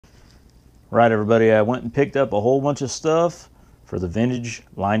Right, everybody, I went and picked up a whole bunch of stuff for the vintage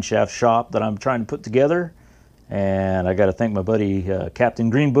line shaft shop that I'm trying to put together. And I got to thank my buddy Captain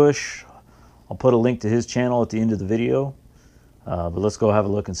Greenbush. I'll put a link to his channel at the end of the video. But let's go have a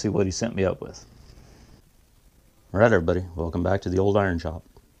look and see what he sent me up with. Right, everybody, welcome back to the old iron shop.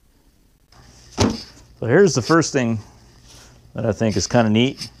 So here's the first thing that I think is kind of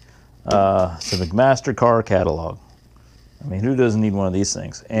neat. It's a McMaster car catalog. I mean, who doesn't need one of these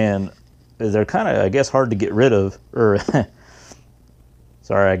things? And they're kind of, I guess, hard to get rid of, or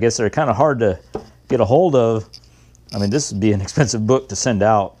sorry, I guess they're kind of hard to get a hold of. I mean, this would be an expensive book to send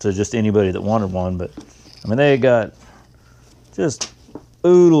out to just anybody that wanted one, but I mean, they got just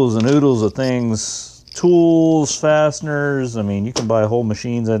oodles and oodles of things, tools, fasteners. I mean, you can buy whole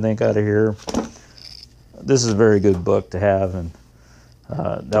machines, I think, out of here. This is a very good book to have, and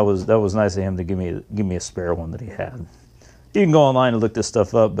that was nice of him to give me a spare one that he had. You can go online and look this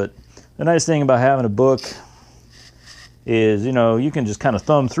stuff up, but the nice thing about having a book is, you know, you can just kind of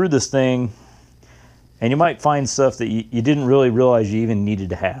thumb through this thing, and you might find stuff that you didn't really realize you even needed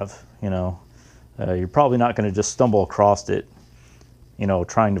to have. You know, you're probably not going to just stumble across it, you know,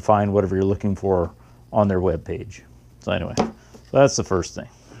 trying to find whatever you're looking for on their web page. So anyway, that's the first thing.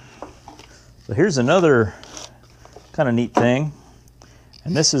 So here's another kind of neat thing,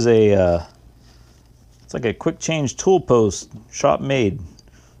 and this is it's like a quick change tool post, shop made.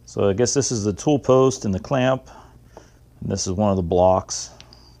 So I guess this is the tool post and the clamp, and this is one of the blocks.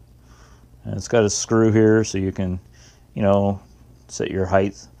 And it's got a screw here so you can, you know, set your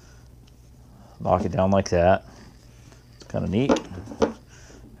height, lock it down like that. It's kind of neat.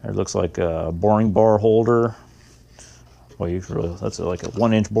 It looks like a boring bar holder. Well, that's like a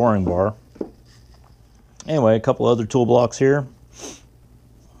 1-inch boring bar. Anyway, a couple other tool blocks here,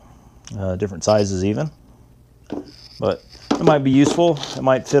 different sizes even, but it might be useful. It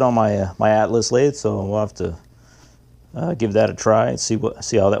might fit on my my Atlas lathe, so we'll have to give that a try and see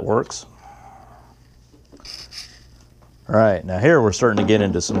how that works. All right, now here we're starting to get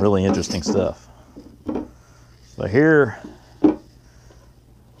into some really interesting stuff. So here,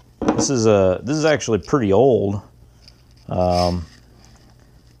 this is actually pretty old. I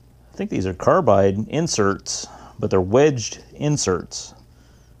think these are carbide inserts, but they're wedged inserts.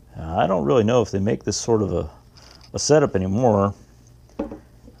 I don't really know if they make this sort of a setup anymore.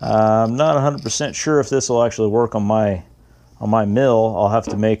 I'm not 100% sure if this will actually work on my mill. I'll have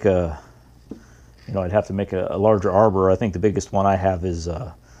to make I'd have to make a larger arbor. I think the biggest one I have is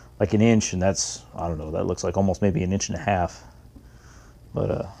like 1 inch, and that's, I don't know, that looks like almost maybe 1.5 inches.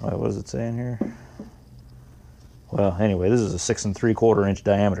 But what does it say in here? Well, anyway, this is a 6 3/4 inch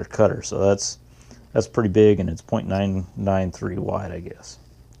diameter cutter, so that's pretty big, and it's 0.993 wide, I guess.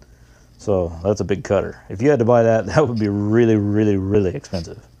 So that's a big cutter. If you had to buy that, that would be really, really, really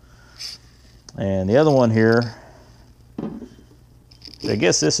expensive. And the other one here, I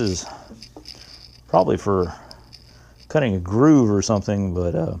guess this is probably for cutting a groove or something,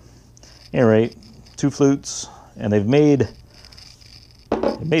 but at any rate, 2 flutes, and they've made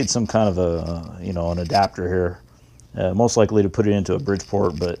some kind of a, you know, an adapter here, most likely to put it into a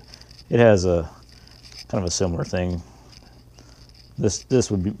Bridgeport, but it has a kind of a similar thing. This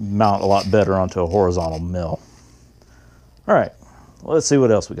would mount a lot better onto a horizontal mill. All right, let's see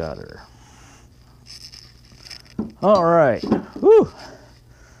what else we got here. All right, whew.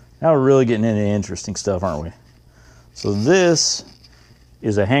 Now we're really getting into interesting stuff, aren't we? So this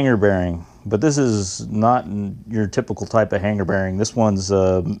is a hanger bearing, but this is not your typical type of hanger bearing. This one's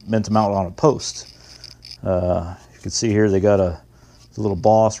meant to mount on a post. You can see here they got a little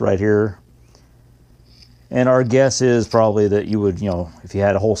boss right here. And our guess is probably that you would, you know, if you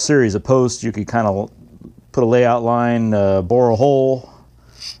had a whole series of posts, you could kind of put a layout line, bore a hole,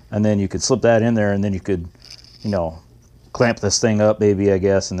 and then you could slip that in there, and then you could, you know, clamp this thing up, maybe, I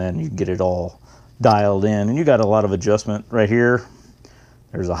guess, and then you can get it all dialed in. And you got a lot of adjustment right here.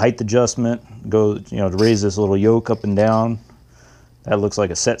 There's a height adjustment, you know, to raise this little yoke up and down. That looks like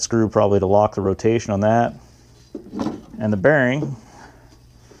a set screw, probably to lock the rotation on that. And the bearing,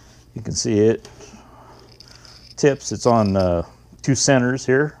 you can see it tips. It's on 2 centers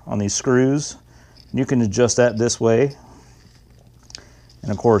here on these screws. And you can adjust that this way,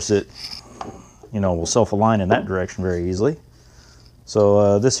 and of course it, you know, will self-align in that direction very easily.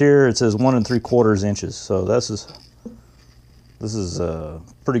 So this here, it says 1 3/4 inches. So this is a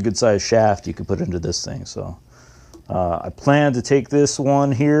pretty good sized shaft you could put into this thing. So I plan to take this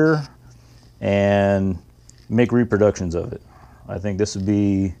one here and make reproductions of it. I think this would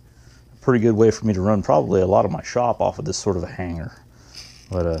be a pretty good way for me to run probably a lot of my shop off of this sort of a hanger.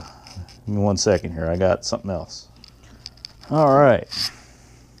 But give me 1 second here, I got something else. All right.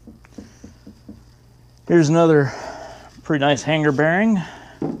 Here's another pretty nice hanger bearing,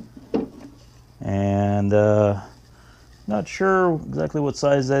 and not sure exactly what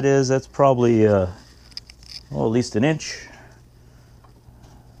size that is. That's probably well, at least an inch.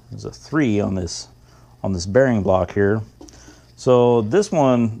 There's a 3 on this bearing block here. So this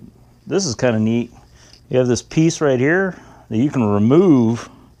is kind of neat. You have this piece right here that you can remove,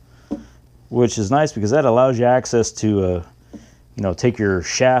 which is nice because that allows you access to you know, take your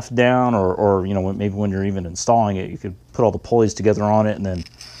shaft down, or you know, maybe when you're even installing it, you could put all the pulleys together on it and then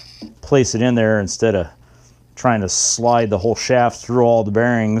place it in there instead of trying to slide the whole shaft through all the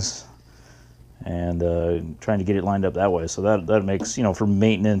bearings and trying to get it lined up that way. So that makes, you know, for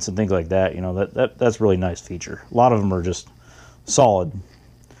maintenance and things like that, you know, that's a really nice feature. A lot of them are just solid.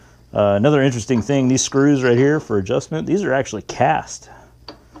 Another interesting thing, these screws right here for adjustment, these are actually cast.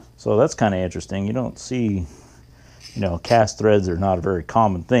 So that's kind of interesting. You don't see, you know, cast threads are not a very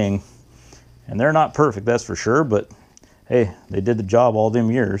common thing, and they're not perfect, that's for sure, but hey, they did the job all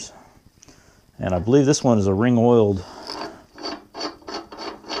them years. And I believe this one is a ring oiled.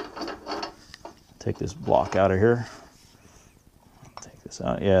 Take this block out of here. Take this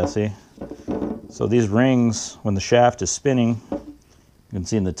out. Yeah, see? So these rings, when the shaft is spinning, you can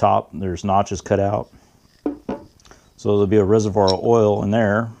see in the top there's notches cut out. So there'll be a reservoir of oil in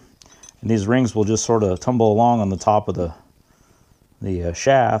there. And these rings will just sort of tumble along on the top of the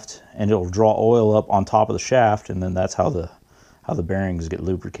shaft, and it'll draw oil up on top of the shaft, and then that's how the bearings get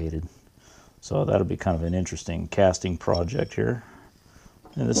lubricated. So that'll be kind of an interesting casting project here.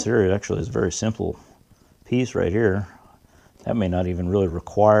 And this area actually is a very simple piece right here. That may not even really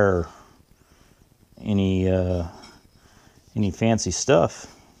require any fancy stuff.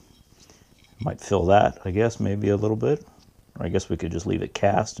 Might fill that, I guess, maybe a little bit. Or I guess we could just leave it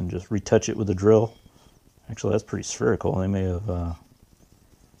cast and just retouch it with a drill. Actually, that's pretty spherical. They may have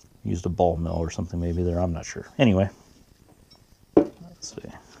used a ball mill or something maybe there. I'm not sure. Anyway, let's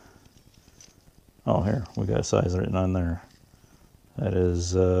see. Oh, here, we got a size written on there. That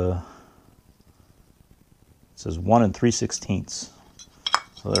is, it says 1 3/16.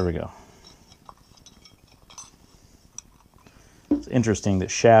 So there we go. It's interesting that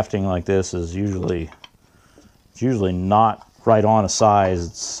shafting like this is usually not right on a size.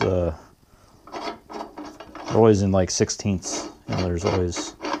 It's they're always in like 16ths. You know, there's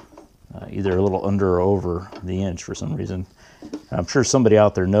always either a little under or over the inch for some reason. And I'm sure somebody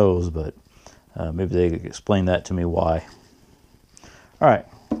out there knows, but maybe they could explain that to me why. All right,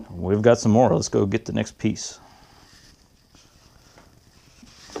 we've got some more. Let's go get the next piece.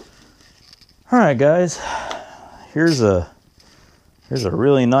 All right, guys, here's a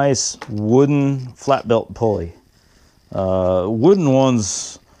really nice wooden flat belt pulley. Wooden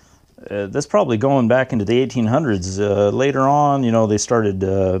ones, that's probably going back into the 1800s. Later on, you know, they started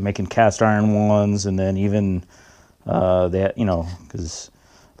making cast iron ones, and then even that, you know, because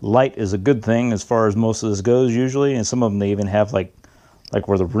light is a good thing as far as most of this goes usually, and some of them they even have like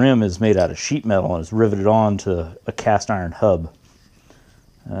where the rim is made out of sheet metal and it's riveted on to a cast iron hub.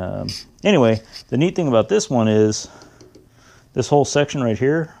 Anyway, the neat thing about this one is this whole section right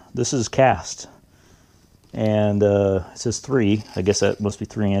here, this is cast. And it says 3. I guess that must be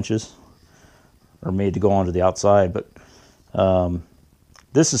 3 inches, or made to go onto the outside. But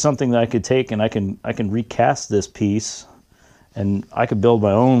this is something that I could take and I can recast this piece, and I could build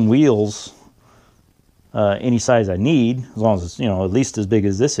my own wheels any size I need, as long as it's, you know, at least as big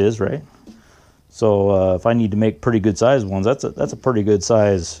as this is, right? So if I need to make pretty good size ones, that's a pretty good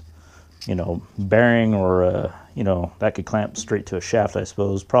size, you know, bearing, or you know, that could clamp straight to a shaft, I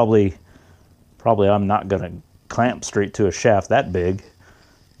suppose. Probably I'm not gonna clamp straight to a shaft that big,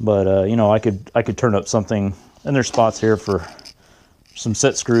 but you know, I could turn up something, and there's spots here for some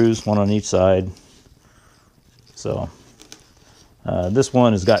set screws, one on each side. So this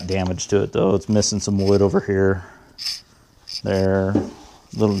one has got damage to it though. It's missing some wood over here, there,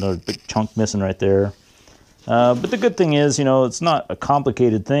 another big chunk missing right there. But the good thing is, you know, it's not a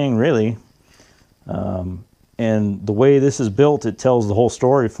complicated thing really. And the way this is built, it tells the whole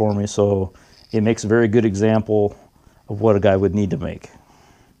story for me, so it makes a very good example of what a guy would need to make.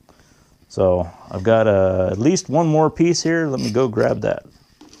 So I've got at least one more piece here. Let me go grab that.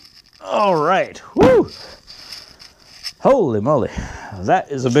 All right, whoo! Holy moly,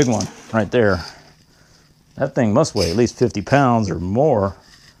 that is a big one right there. That thing must weigh at least 50 pounds or more.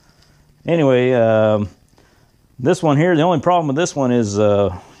 Anyway, this one here, the only problem with this one is,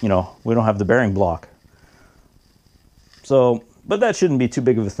 you know, we don't have the bearing block. So, but that shouldn't be too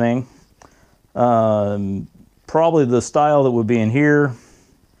big of a thing. Probably the style that would be in here,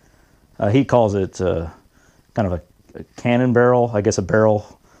 he calls it kind of a cannon barrel, I guess a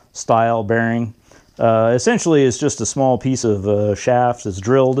barrel style bearing. Essentially, it's just a small piece of shaft that's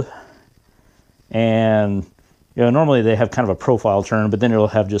drilled, and normally they have kind of a profile turn, but then it'll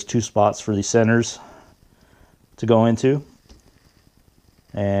have just 2 spots for the centers to go into,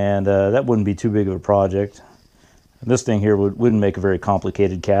 and that wouldn't be too big of a project. And this thing here wouldn't make a very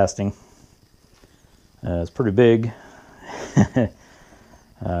complicated casting. It's pretty big.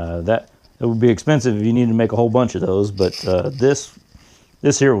 That it would be expensive if you needed to make a whole bunch of those, but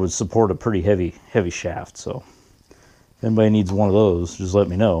this here would support a pretty heavy shaft. So if anybody needs one of those, just let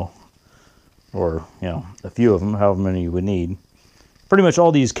me know, or a few of them, however many you would need. Pretty much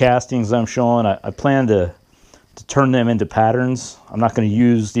all these castings I'm showing, I plan to turn them into patterns. I'm not going to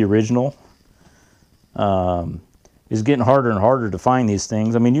use the original. It's getting harder and harder to find these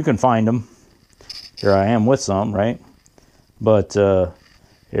things. I mean, you can find them. Here I am with some, right? But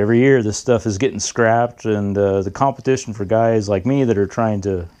every year this stuff is getting scrapped, and the competition for guys like me that are trying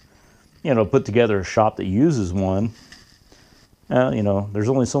to, put together a shop that uses one, there's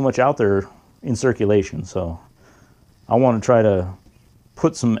only so much out there in circulation. So I want to try to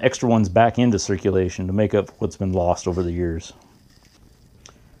put some extra ones back into circulation to make up what's been lost over the years.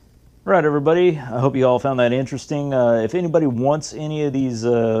 Right, everybody, I hope you all found that interesting. If anybody wants any of these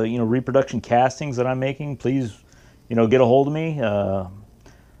reproduction castings that I'm making, please get a hold of me.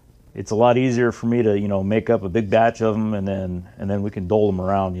 It's a lot easier for me to make up a big batch of them, and then we can dole them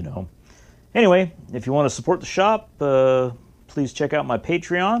around. Anyway, if you want to support the shop, please check out my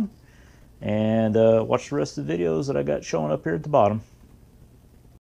Patreon and watch the rest of the videos that I got showing up here at the bottom.